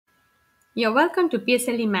You're welcome to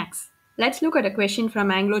PSLE Math. Let's look at a question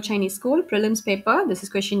from Anglo Chinese School Prelims paper. This is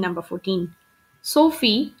question number 14.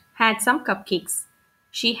 Sofie had some cupcakes.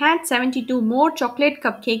 She had 72 more chocolate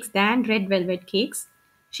cupcakes than red velvet cakes.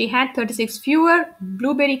 She had 36 fewer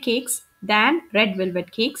blueberry cakes than red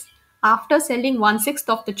velvet cakes. After selling 1/6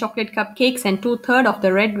 of the chocolate cupcakes and 2/3 of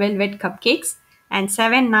the red velvet cupcakes and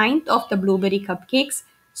 7/9 of the blueberry cupcakes,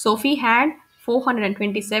 Sofie had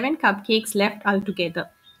 427 cupcakes left altogether.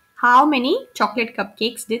 How many chocolate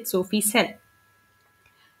cupcakes did Sofie sell?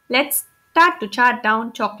 Let's start to chart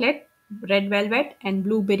down chocolate, red velvet and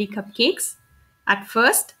blueberry cupcakes. At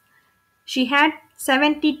first, she had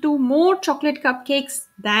 72 more chocolate cupcakes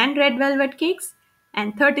than red velvet cakes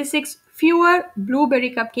and 36 fewer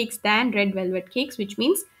blueberry cupcakes than red velvet cakes, which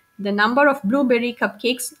means the number of blueberry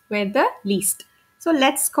cupcakes were the least. So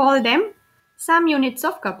let's call them sum units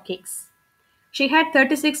of cupcakes. She had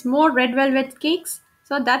 36 more red velvet cakes,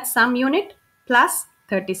 so that's sum unit plus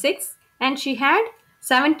 36. And she had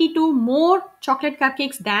 72 more chocolate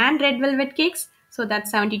cupcakes than red velvet cakes, so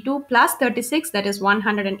that's 72 plus 36, that is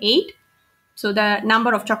 108. So the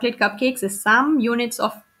number of chocolate cupcakes is sum units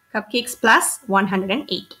of cupcakes plus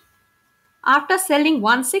 108. After selling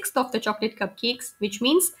 1/6 of the chocolate cupcakes, which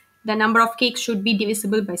means the number of cakes should be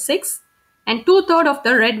divisible by 6, and 2/3 of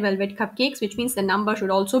the red velvet cupcakes, which means the number should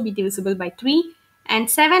also be divisible by 3, and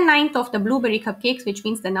 7/9 of the blueberry cupcakes, which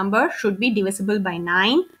means the number should be divisible by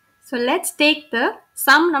 9. So let's take the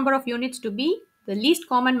sum number of units to be the least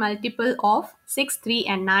common multiple of 6, 3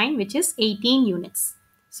 and 9, which is 18 units.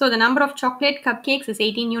 So the number of chocolate cupcakes is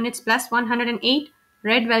 18 units plus 108,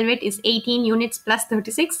 red velvet is 18 units plus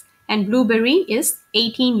 36, and blueberry is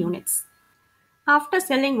 18 units. After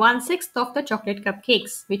selling 1/6 of the chocolate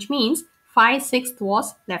cupcakes, which means 5/6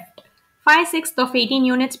 was left. 5/6 of 18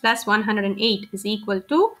 units plus 108 is equal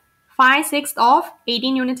to 5/6 of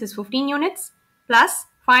 18 units is 15 units plus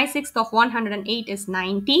 5/6 of 108 is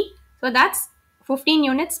 90. So that's 15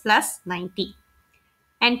 units plus 90.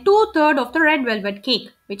 And 2/3 of the red velvet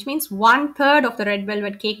cake, which means 1/3 of the red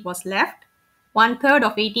velvet cake was left. 1/3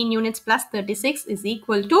 of 18 units plus 36 is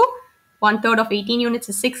equal to 1/3 of 18 units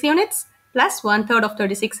is 6 units plus 1/3 of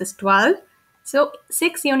 36 is 12. So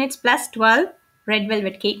 6 units plus 12 red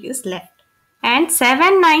velvet cake is left. And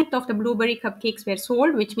 7/9 of the blueberry cupcakes were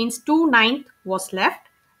sold, which means 2/9 was left.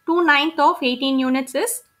 2/9 of 18 units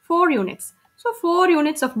is 4 units. So 4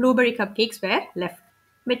 units of blueberry cupcakes were left.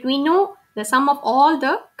 But we know the sum of all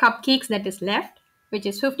the cupcakes that is left, which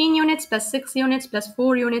is 15 units plus 6 units plus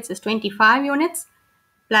 4 units is 25 units,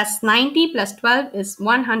 plus 90 plus 12 is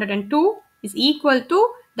 102, is equal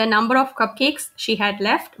to the number of cupcakes she had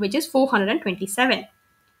left, which is 427.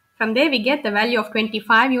 From there, we get the value of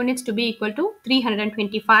 25 units to be equal to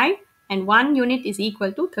 325 and 1 unit is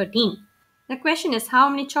equal to 13. The question is, how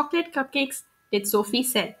many chocolate cupcakes did Sofie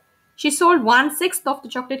sell? She sold 1/6 of the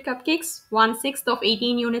chocolate cupcakes. 1/6 of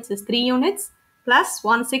 18 units is 3 units plus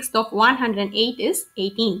 1/6 of 108 is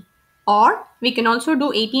 18. Or we can also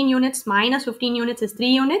do 18 units minus 15 units is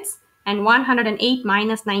 3 units and 108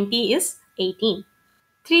 minus 90 is 18.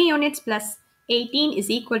 3 units plus 18 is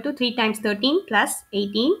equal to 3 times 13 plus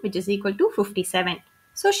 18, which is equal to 57.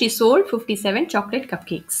 So she sold 57 chocolate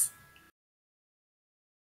cupcakes.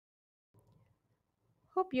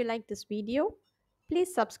 Hope you like this video.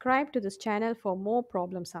 Please subscribe to this channel for more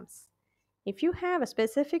problem sums. If you have a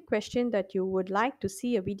specific question that you would like to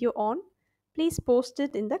see a video on, please post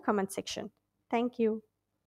it in the comment section. Thank you.